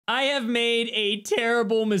I have made a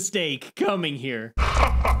terrible mistake coming here. My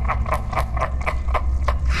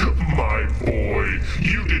boy,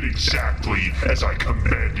 you did exactly as I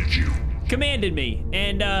commanded you. Commanded me.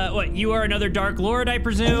 And, what, you are another Dark Lord, I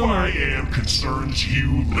presume? Who I am concerns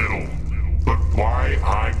you little. But why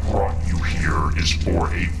I brought you here is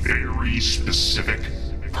for a very specific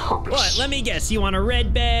purpose. What? Let me guess. You want a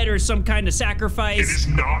red bed or some kind of sacrifice? It is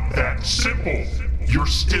not that simple. You're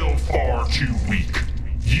still far too weak.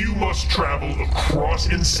 You must travel across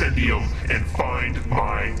Incendium and find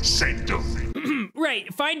my sanctum.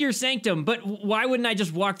 Right, find your sanctum, but why wouldn't I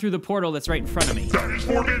just walk through the portal that's right in front of me? That is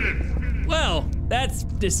forbidden. Well, that's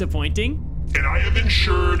disappointing. And I have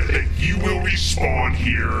ensured that you will respawn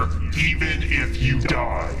here, even if you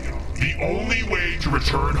die. The only way to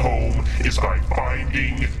return home is by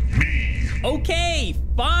finding me. Okay,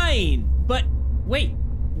 fine. But wait,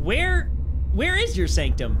 where is your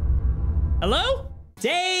sanctum? Hello?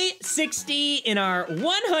 Day 60 in our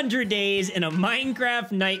 100 days in a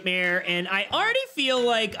Minecraft nightmare, and I already feel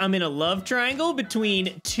like I'm in a love triangle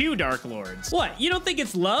between two Dark Lords. What, you don't think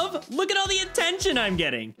it's love? Look at all the attention I'm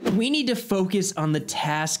getting. We need to focus on the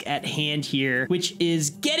task at hand here, which is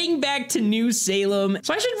getting back to New Salem.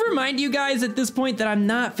 So I should remind you guys at this point that I'm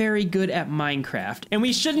not very good at Minecraft, and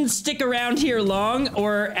we shouldn't stick around here long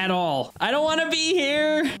or at all. I don't want to be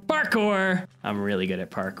here. Parkour. I'm really good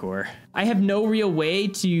at parkour. I have no real way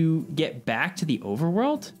to get back to the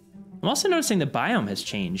overworld. I'm also noticing the biome has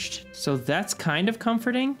changed, so that's kind of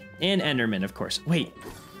comforting. And Enderman, of course. Wait.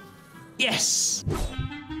 Yes!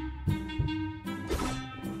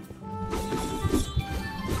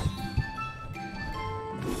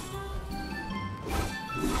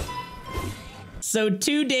 So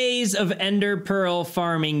 2 days of Ender Pearl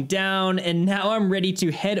farming down, and now I'm ready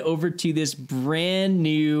to head over to this brand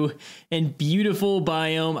new and beautiful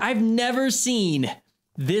biome. I've never seen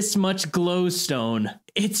this much glowstone.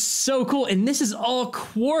 It's so cool, and this is all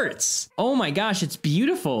quartz. Oh my gosh, it's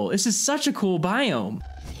beautiful. This is such a cool biome.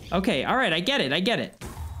 Okay, all right, I get it.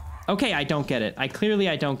 Okay, I don't get it. I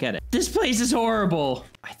don't get it. This place is horrible.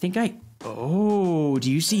 Oh,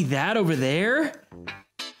 do you see that over there?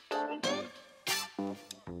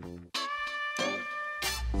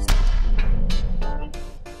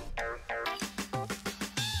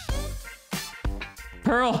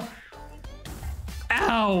 Pearl.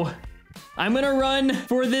 Ow. I'm gonna run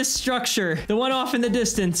for this structure, the one off in the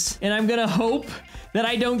distance, and I'm gonna hope that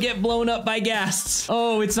I don't get blown up by ghasts.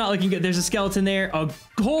 Oh, it's not looking good. There's a skeleton there, a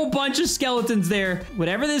whole bunch of skeletons there.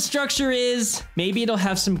 Whatever this structure is, maybe it'll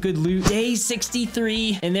have some good loot. Day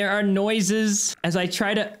 63, and there are noises as I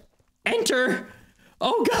try to enter.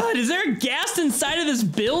 Oh God, is there a ghast inside of this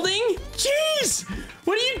building? Jeez,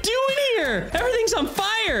 what are you doing here? Everything's on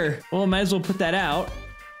fire. Well, I might as well put that out.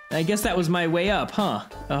 I guess that was my way up, huh?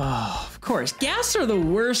 Oh, of course. Ghasts are the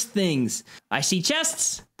worst things. I see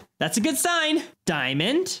chests. That's a good sign.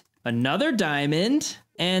 Diamond. Another diamond.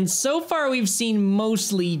 And so far we've seen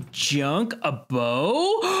mostly junk. A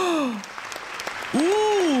bow.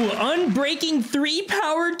 Ooh, Unbreaking 3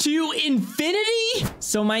 power to infinity?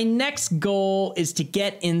 So my next goal is to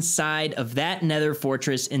get inside of that nether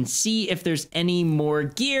fortress and see if there's any more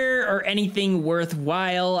gear or anything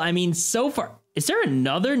worthwhile. I mean, so far... Is there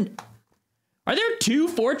another? Are there 2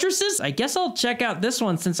 fortresses? I guess I'll check out this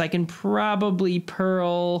one since I can probably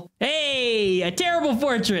pearl. Hey, a terrible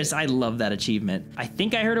fortress. I love that achievement. I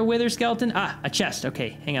think I heard a wither skeleton. Ah, a chest.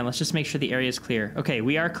 Okay, hang on. Let's just make sure the area is clear. Okay,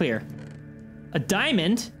 we are clear. A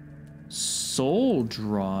diamond. Soul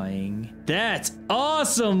drawing. That's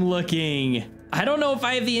awesome looking. I don't know if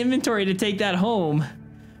I have the inventory to take that home,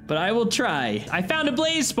 but I will try. I found a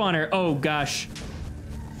blaze spawner. Oh gosh.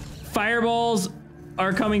 Fireballs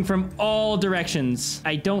are coming from all directions.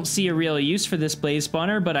 I don't see a real use for this blaze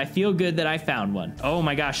spawner, but I feel good that I found one. Oh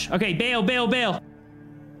my gosh. Okay, bail, bail, bail.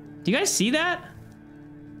 Do you guys see that?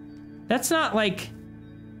 That's not like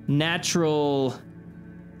natural...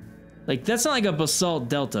 Like, that's not like a basalt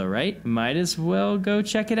delta, right? Might as well go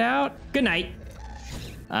check it out. Good night.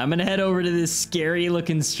 I'm gonna head over to this scary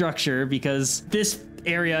looking structure because this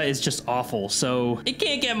area is just awful. So it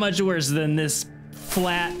can't get much worse than this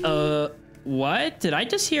flat, what? Did I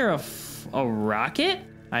just hear a rocket?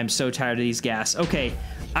 I'm so tired of these gas. Okay,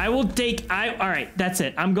 I will take, all right, that's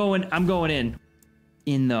it. I'm going in.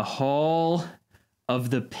 In the Hall of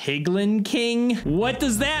the Piglin King? What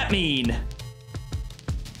does that mean?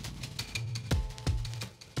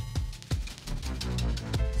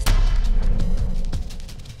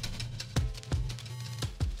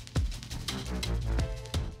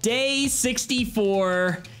 Day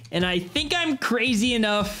 64, and I think I'm crazy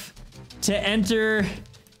enough to enter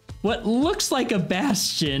what looks like a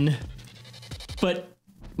bastion, but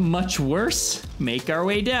much worse. Make our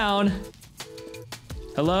way down.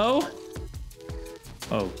 Hello?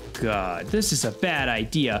 Oh God, this is a bad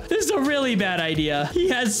idea. This is a really bad idea. He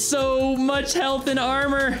has so much health and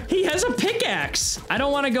armor. He has a pickaxe. I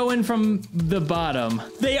don't want to go in from the bottom.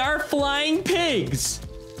 They are flying pigs.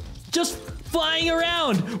 Just flying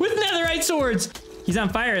around with netherite swords. He's on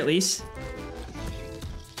fire at least.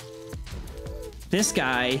 This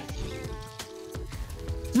guy.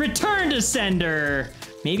 Return to sender.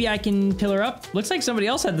 Maybe I can pillar up. Looks like somebody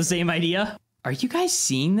else had the same idea. Are you guys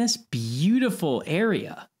seeing this beautiful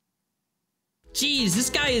area? Jeez,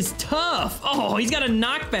 this guy is tough. Oh, he's got a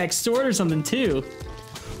knockback sword or something too.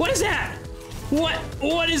 What is that?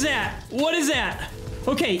 What is that? What is that?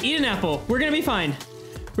 Okay, eat an apple. We're gonna be fine.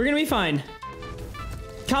 We're gonna be fine.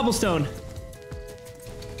 Cobblestone.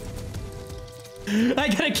 I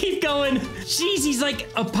gotta keep going. Jeez, he's like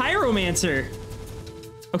a pyromancer.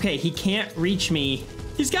 Okay, he can't reach me.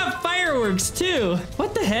 He's got fireworks too.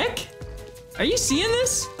 What the heck? Are you seeing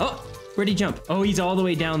this? Oh, where'd he jump? Oh, he's all the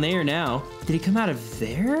way down there now. Did he come out of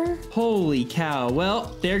there? Holy cow.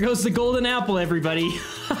 Well, there goes the golden apple, everybody.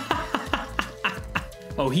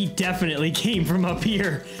 Oh, he definitely came from up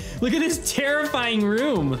here. Look at this terrifying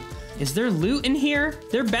room. Is there loot in here?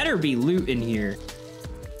 There better be loot in here.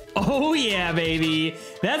 Oh yeah, baby.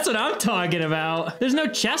 That's what I'm talking about. There's no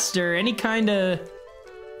chest or any kind of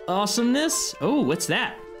awesomeness. Oh, what's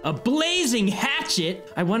that? A blazing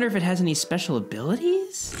hatchet. I wonder if it has any special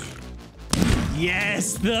abilities?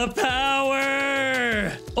 Yes, the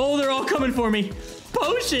power. Oh, they're all coming for me.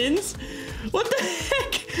 Potions? What the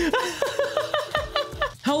heck?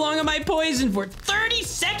 How long am I poisoned for? 30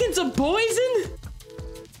 seconds of poison?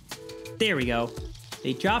 There we go.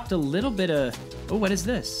 They dropped a little bit of... Oh, what is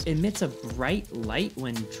this? Emits a bright light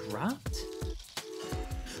when dropped?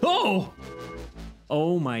 Oh!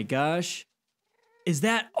 Oh my gosh. Is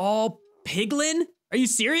that all piglin? Are you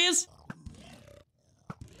serious?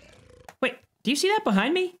 Wait, do you see that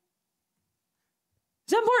behind me?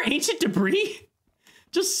 Is that more ancient debris?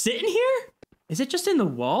 Just sitting here? Is it just in the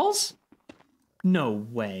walls? No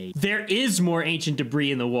way. There is more ancient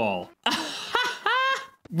debris in the wall.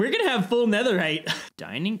 We're gonna have full netherite.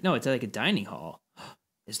 Dining? No, it's like a dining hall.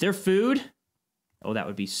 Is there food? Oh, that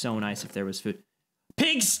would be so nice if there was food.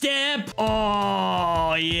 Pig step!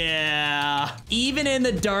 Oh, yeah. Even in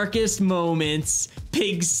the darkest moments,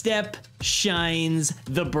 pig step shines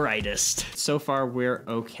the brightest. So far, we're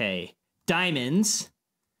okay. Diamonds.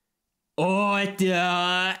 Oh,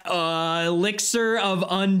 elixir of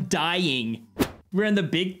undying. We're in the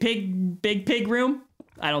big pig room.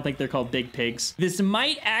 I don't think they're called big pigs. This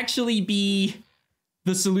might actually be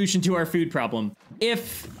the solution to our food problem.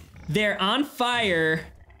 If they're on fire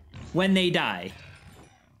when they die.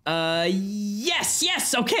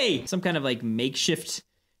 Yes, okay. Some kind of like makeshift,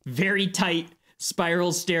 very tight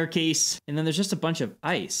spiral staircase. And then there's just a bunch of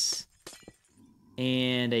ice.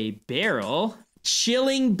 And a barrel.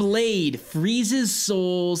 Chilling blade freezes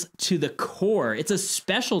souls to the core. It's a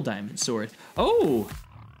special diamond sword. Oh,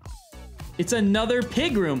 it's another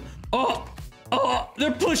pig room. Oh,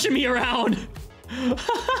 they're pushing me around.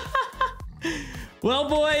 Well,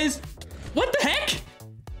 boys, what the heck?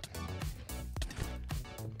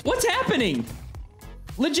 What's happening?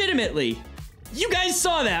 Legitimately. You guys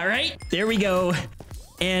saw that, right? There we go.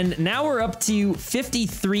 And now we're up to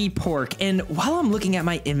 53 pork. And while I'm looking at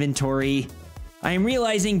my inventory, I am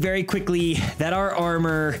realizing very quickly that our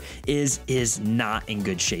armor is not in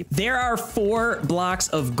good shape. There are 4 blocks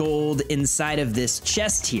of gold inside of this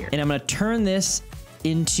chest here. And I'm gonna turn this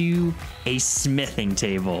into a smithing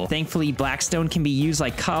table. Thankfully, blackstone can be used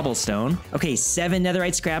like cobblestone. Okay, 7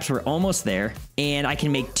 netherite scraps, we're almost there. And I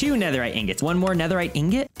can make 2 netherite ingots. 1 more netherite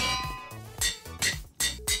ingot.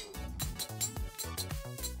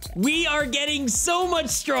 We are getting so much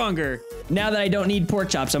stronger. Now that I don't need pork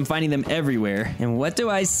chops, I'm finding them everywhere. And what do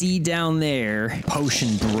I see down there?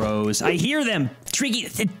 Potion bros. I hear them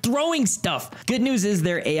throwing stuff. Good news is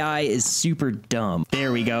their AI is super dumb.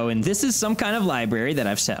 There we go. And this is some kind of library that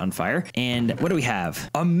I've set on fire. And what do we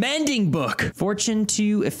have? A mending book. Fortune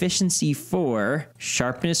 2, efficiency 4,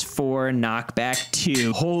 sharpness 4, knockback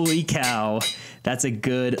 2. Holy cow. That's a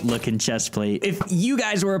good looking chest plate. If you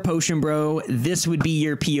guys were a potion bro, this would be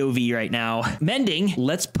your POV right now. Mending,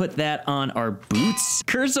 let's put that on our boots.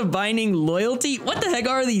 Curse of Binding Loyalty. What the heck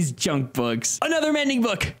are these junk books? Another mending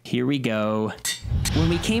book. Here we go. When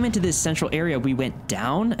we came into this central area, we went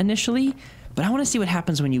down initially, but I want to see what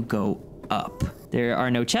happens when you go up. There are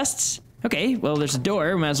no chests. Okay, well, there's a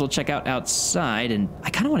door. We might as well check out outside, and I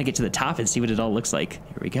kind of want to get to the top and see what it all looks like.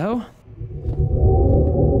 Here we go.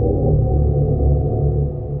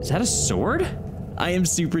 Is that a sword? I am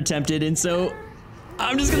super tempted, and so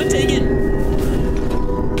I'm just gonna take it.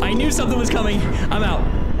 I knew something was coming. I'm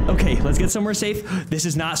out. Okay, let's get somewhere safe. This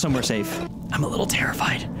is not somewhere safe. I'm a little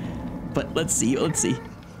terrified, but let's see,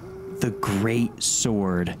 The Great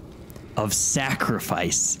Sword of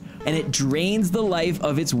Sacrifice. And it drains the life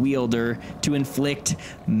of its wielder to inflict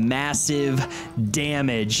massive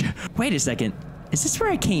damage. Wait a second, is this where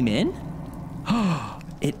I came in? Oh,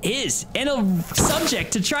 it is, and a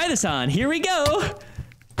subject to try this on. Here we go.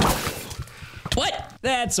 What?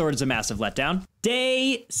 That sword is a massive letdown.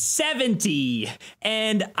 Day 70,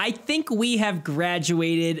 and I think we have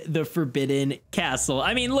graduated the Forbidden Castle.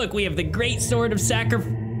 I mean, look, we have the Great Sword of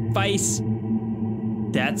Sacrifice.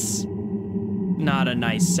 That's not a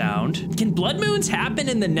nice sound. Can blood moons happen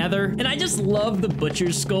in the Nether? And I just love the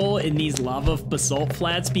butcher's skull in these lava basalt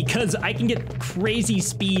flats because I can get crazy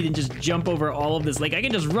speed and just jump over all of this. Like, I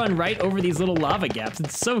can just run right over these little lava gaps.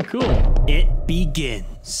 It's so cool. It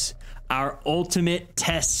begins. Our ultimate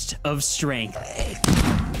test of strength.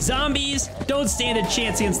 Zombies don't stand a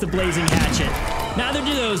chance against the blazing hatchet. Neither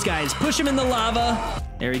do those guys. Push him in the lava.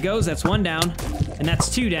 There he goes. That's one down. And that's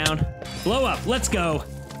two down. Blow up. Let's go.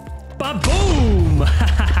 Ba-boom!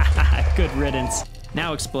 Good riddance.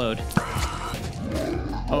 Now explode.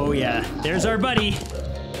 Oh yeah, there's our buddy.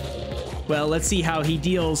 Well, let's see how he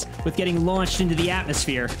deals with getting launched into the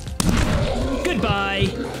atmosphere. Goodbye.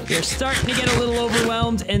 They're starting to get a little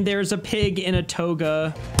overwhelmed, and there's a pig in a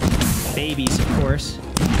toga. Babies, of course.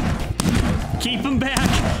 Keep them back.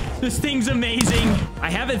 This thing's amazing.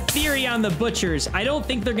 I have a theory on the butchers. I don't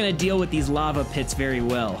think they're gonna deal with these lava pits very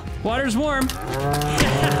well. Water's warm.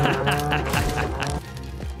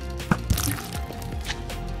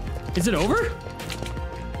 Is it over?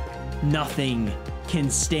 Nothing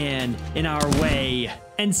can stand in our way.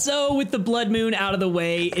 And so with the blood moon out of the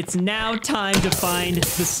way, it's now time to find the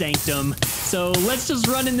sanctum. So let's just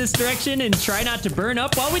run in this direction and try not to burn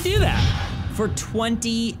up while we do that. For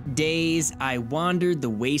 20 days, I wandered the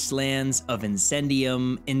wastelands of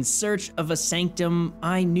Incendium in search of a sanctum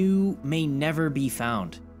I knew may never be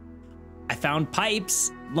found. I found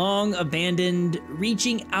pipes, long abandoned,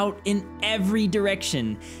 reaching out in every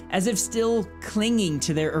direction, as if still clinging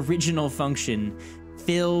to their original function,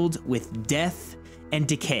 filled with death and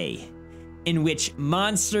decay, in which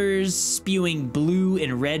monsters spewing blue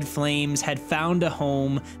and red flames had found a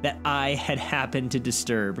home that I had happened to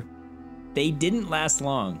disturb. They didn't last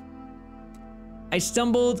long. I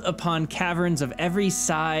stumbled upon caverns of every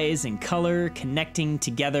size and color connecting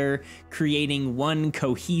together, creating one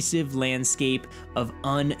cohesive landscape of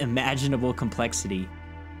unimaginable complexity.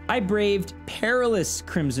 I braved perilous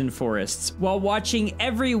crimson forests while watching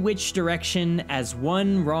every which direction, as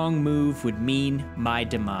one wrong move would mean my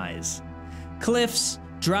demise. Cliffs,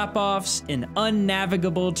 drop-offs, and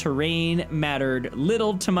unnavigable terrain mattered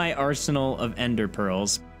little to my arsenal of ender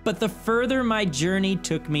pearls. But the further my journey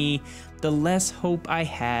took me, the less hope I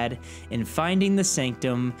had in finding the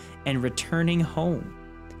sanctum and returning home.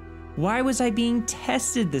 Why was I being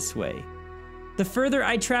tested this way? The further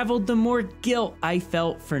I traveled, the more guilt I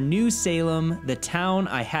felt for New Salem, the town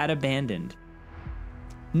I had abandoned.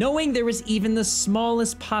 Knowing there was even the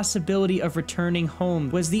smallest possibility of returning home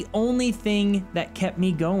was the only thing that kept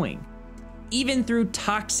me going. Even through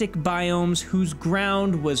toxic biomes whose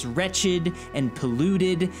ground was wretched and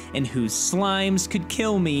polluted and whose slimes could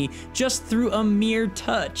kill me just through a mere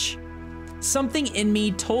touch. Something in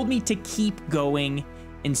me told me to keep going,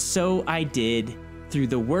 and so I did, through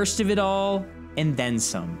the worst of it all and then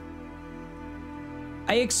some.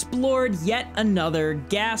 I explored yet another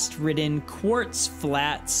ghast-ridden quartz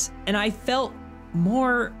flats, and I felt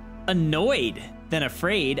more annoyed than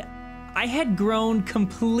afraid. I had grown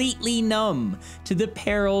completely numb to the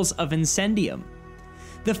perils of Incendium.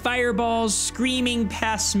 The fireballs screaming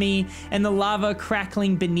past me and the lava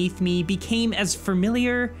crackling beneath me became as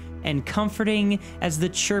familiar and comforting as the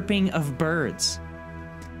chirping of birds.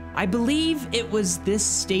 I believe it was this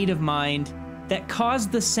state of mind that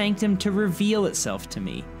caused the sanctum to reveal itself to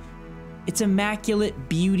me. Its immaculate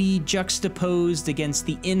beauty juxtaposed against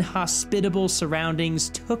the inhospitable surroundings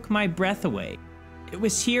took my breath away. It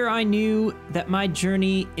was here I knew that my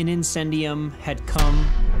journey in Incendium had come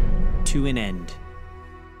to an end.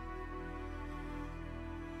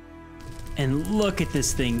 And look at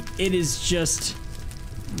this thing. It is just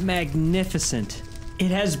magnificent.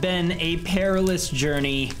 It has been a perilous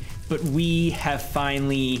journey, but we have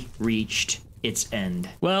finally reached its end.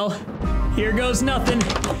 Well, here goes nothing.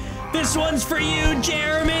 This one's for you,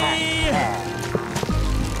 Jeremy!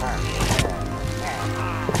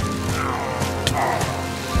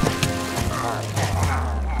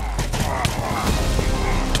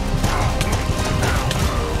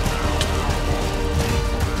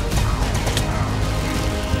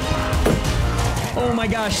 Oh my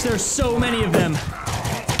gosh, there's so many of them.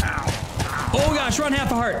 Oh gosh, run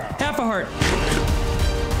half a heart. Half a heart.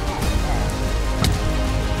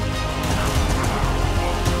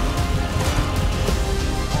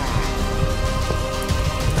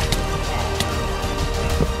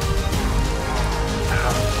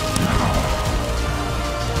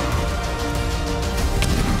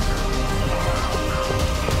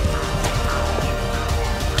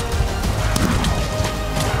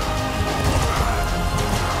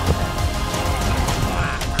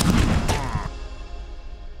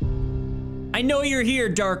 I know you're here,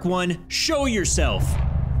 Dark One. Show yourself.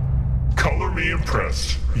 Color me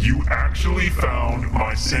impressed. You actually found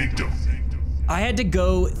my sanctum. I had to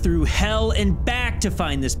go through hell and back to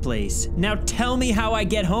find this place. Now tell me how I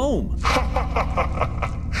get home.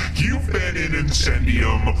 You've been in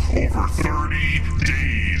Incendium over 30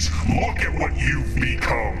 days. Look at what you've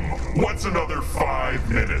become. What's another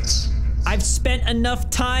 5 minutes? I've spent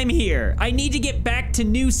enough time here. I need to get back to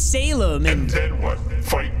New Salem And then what?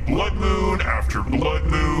 Fight Blood Moon after Blood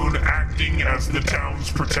Moon, acting as the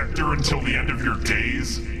town's protector until the end of your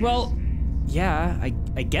days? Well, yeah,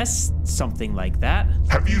 I guess something like that.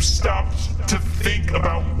 Have you stopped to think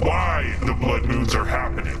about why the Blood Moons are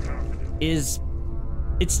happening? It's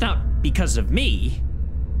not because of me,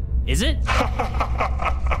 is it?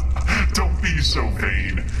 Don't be so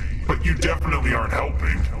vain, but you definitely aren't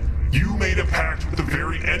helping. You made a pact with the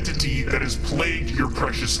very entity that has plagued your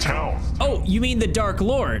precious town. Oh, you mean the Dark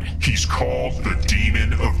Lord? He's called the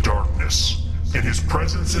Demon of Darkness, and his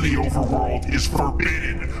presence in the overworld is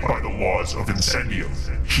forbidden by the laws of Incendium.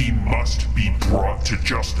 He must be brought to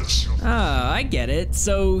justice. Ah, I get it.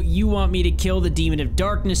 So you want me to kill the Demon of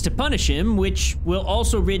Darkness to punish him, which will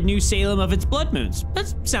also rid New Salem of its blood moons.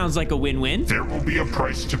 That sounds like a win-win. There will be a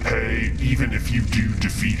price to pay, even if you do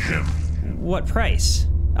defeat him. What price?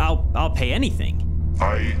 I'll pay anything.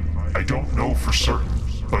 I don't know for certain,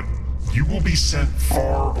 but you will be sent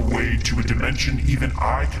far away to a dimension even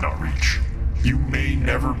I cannot reach. You may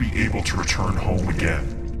never be able to return home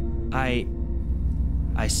again.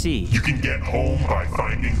 I see. You can get home by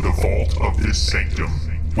finding the vault of this sanctum.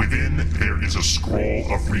 Within, there is a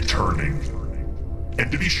scroll of returning. And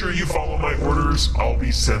to be sure you follow my orders, I'll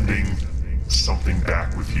be sending something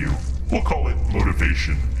back with you. We'll call it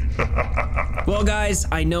motivation. Well, guys,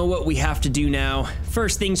 I know what we have to do now.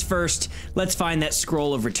 First things first, let's find that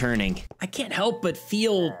scroll of returning. I can't help but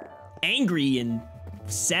feel angry and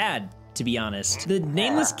sad, to be honest. The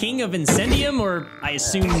nameless king of Incendium, or I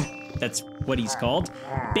assume that's what he's called,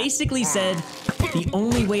 basically said the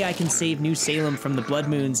only way I can save New Salem from the blood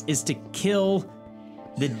moons is to kill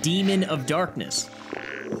the Demon of Darkness.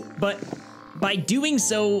 But by doing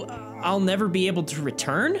so, I'll never be able to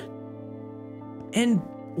return? And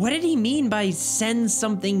what did he mean by send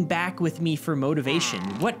something back with me for motivation?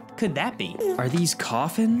 What could that be? Are these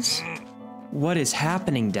coffins? What is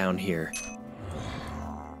happening down here?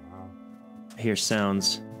 I hear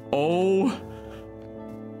sounds. Oh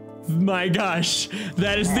my gosh,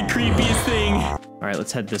 that is the creepiest thing. All right,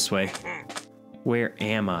 let's head this way. Where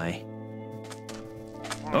am I?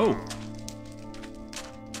 Oh.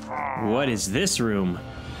 What is this room?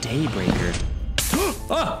 Daybreaker.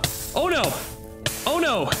 Oh, oh no. Oh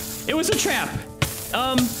no, it was a trap.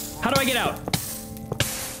 How do I get out?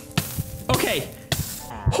 Okay.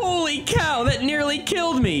 Holy cow, that nearly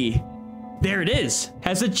killed me. There it is.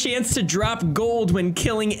 Has a chance to drop gold when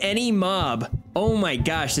killing any mob. Oh my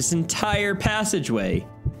gosh, this entire passageway.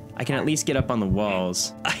 I can at least get up on the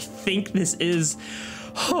walls. I think this is,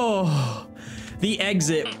 the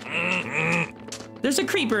exit. There's a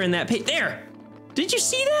creeper in that pit. There. Did you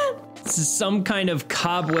see that? This is some kind of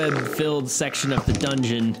cobweb-filled section of the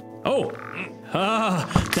dungeon. Oh,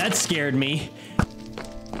 that scared me.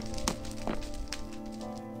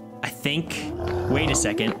 I think, wait a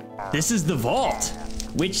second. This is the vault.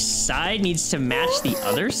 Which side needs to match the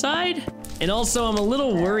other side? And also, I'm a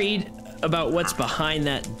little worried about what's behind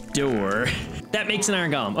that door. That makes an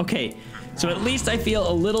iron golem. Okay, so at least I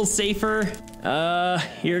feel a little safer.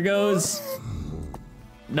 Here goes.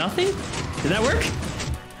 Nothing? Did that work?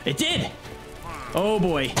 It did. Oh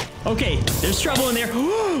boy. Okay, there's trouble in there.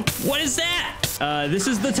 What is that? This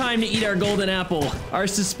is the time to eat our golden apple. Our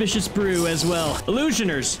suspicious brew as well.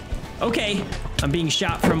 Illusioners. Okay, I'm being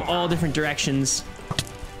shot from all different directions.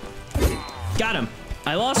 Got him.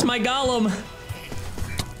 I lost my golem.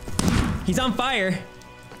 He's on fire.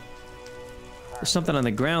 There's something on the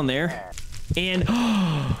ground there. And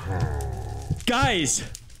guys,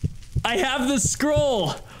 I have the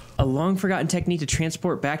scroll. A long forgotten technique to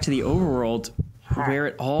transport back to the overworld where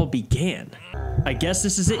it all began. I guess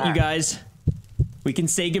this is it, you guys. We can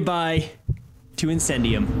say goodbye to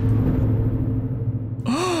Incendium.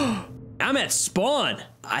 I'm at spawn.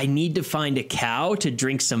 I need to find a cow to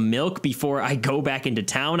drink some milk before I go back into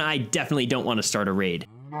town. I definitely don't want to start a raid.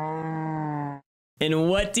 And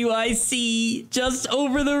what do I see just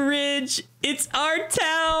over the ridge? It's our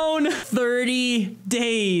town! 30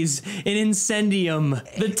 days in Incendium,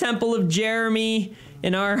 the Temple of Jeremy,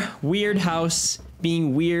 in our weird house,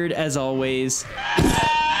 being weird as always.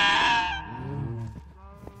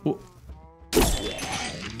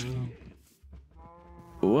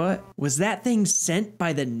 What? Was that thing sent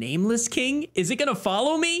by the Nameless King? Is it gonna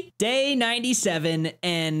follow me? Day 97,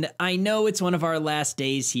 and I know it's one of our last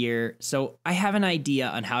days here, so I have an idea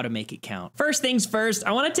on how to make it count. First things first,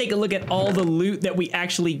 I wanna take a look at all the loot that we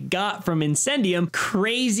actually got from Incendium.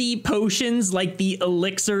 Crazy potions like the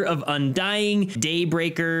Elixir of Undying,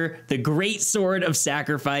 Daybreaker, the Great Sword of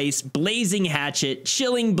Sacrifice, Blazing Hatchet,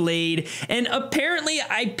 Chilling Blade, and apparently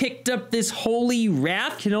I picked up this Holy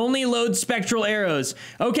Wrath, can only load spectral arrows.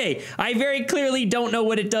 Okay, I very clearly don't know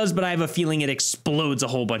what it does, but I have a feeling it explodes a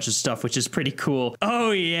whole bunch of stuff, which is pretty cool.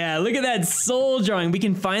 Oh yeah, look at that soul drawing. We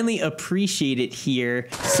can finally appreciate it here.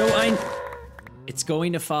 So it's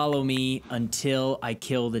going to follow me until I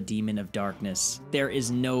kill the Demon of Darkness. There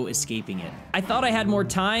is no escaping it. I thought I had more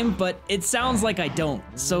time, but it sounds like I don't.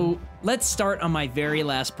 So let's start on my very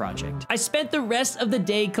last project. I spent the rest of the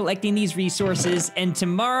day collecting these resources, and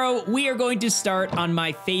tomorrow we are going to start on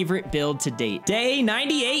my favorite build to date. Day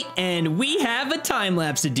 98, and we have a time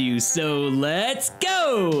lapse to do, so let's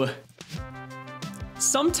go!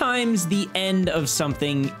 Sometimes the end of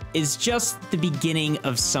something is just the beginning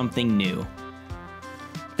of something new.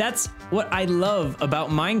 That's what I love about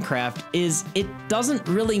Minecraft, is it doesn't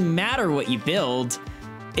really matter what you build.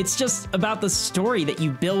 It's just about the story that you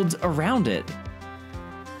build around it.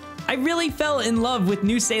 I really fell in love with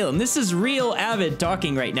New Salem. This is real Avid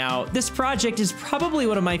talking right now. This project is probably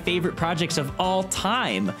one of my favorite projects of all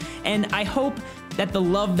time, and I hope that the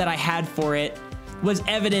love that I had for it was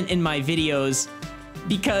evident in my videos,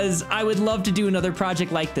 because I would love to do another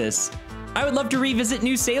project like this. I would love to revisit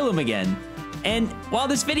New Salem again. And while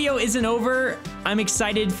this video isn't over, I'm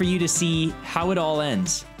excited for you to see how it all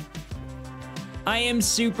ends. I am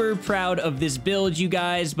super proud of this build, you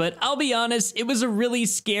guys, but I'll be honest, it was a really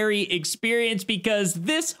scary experience because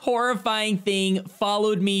this horrifying thing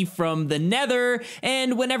followed me from the Nether,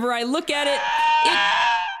 and whenever I look at it,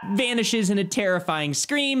 it vanishes in a terrifying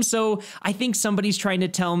scream, so I think somebody's trying to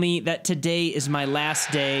tell me that today is my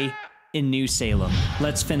last day in New Salem.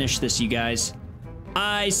 Let's finish this, you guys.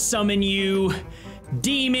 I summon you,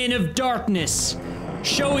 Demon of Darkness.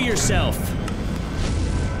 Show yourself.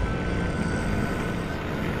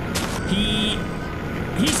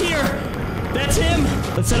 He's here. That's him.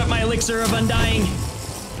 Let's set up my Elixir of Undying.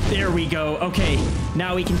 There we go. Okay,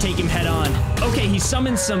 now we can take him head on. Okay, he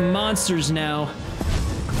summoned some monsters now.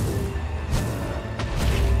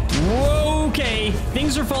 Whoa, okay,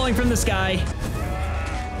 things are falling from the sky.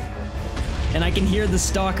 And I can hear the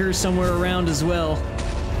stalker somewhere around as well.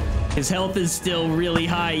 His health is still really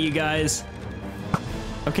high, you guys.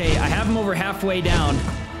 Okay, I have him over halfway down.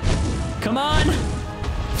 Come on!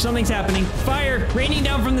 Something's happening. Fire raining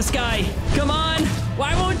down from the sky. Come on!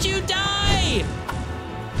 Why won't you die?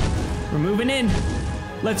 We're moving in.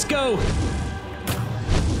 Let's go.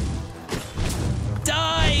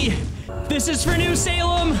 Die! This is for New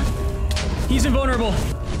Salem! He's invulnerable.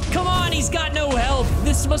 Come on, he's got no health.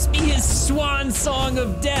 This must be his swan song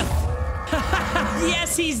of death.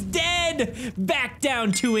 Yes, he's dead. Back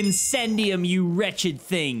down to Incendium, you wretched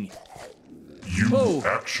thing. You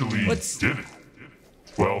actually did it.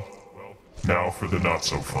 Well, now for the not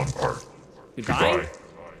so fun part. Goodbye.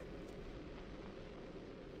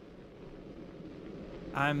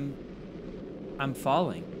 I'm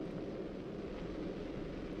falling.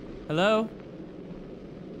 Hello?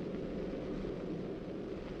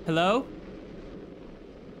 Hello?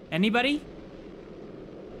 Anybody?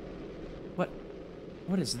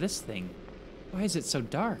 What is this thing? Why is it so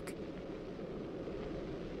dark?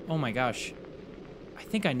 Oh my gosh. I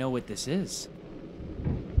think I know what this is.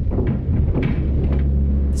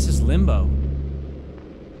 This is Limbo.